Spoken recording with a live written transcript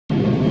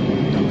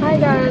Hi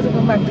guys,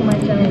 welcome back to my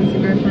channel. It's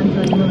your girl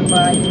Shantell. You know the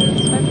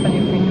vibes. Smash on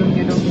your finger if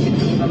you don't forget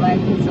to leave a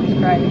like and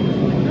subscribe if you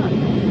like not.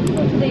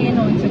 So today, you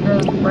know, it's a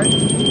girl's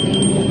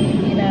birthday.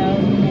 You know.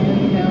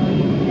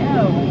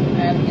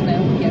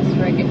 And yes,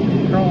 we're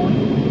getting grown.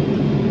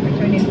 We're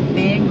turning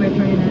big. We're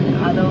turning an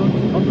adult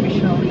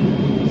officially.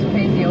 It's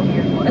crazy out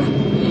here, but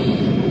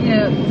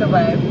yeah, it's a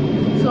vibe.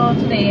 So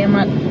today I'm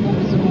at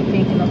the zoo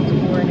taking us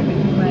to tour and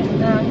everything like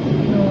that.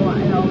 You know,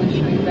 I always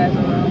show you guys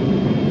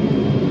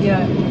around.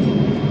 Yeah,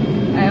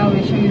 I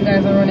always show you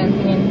guys around and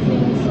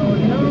things. So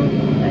you know,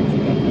 let's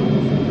get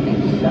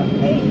into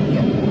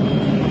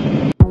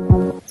shopping.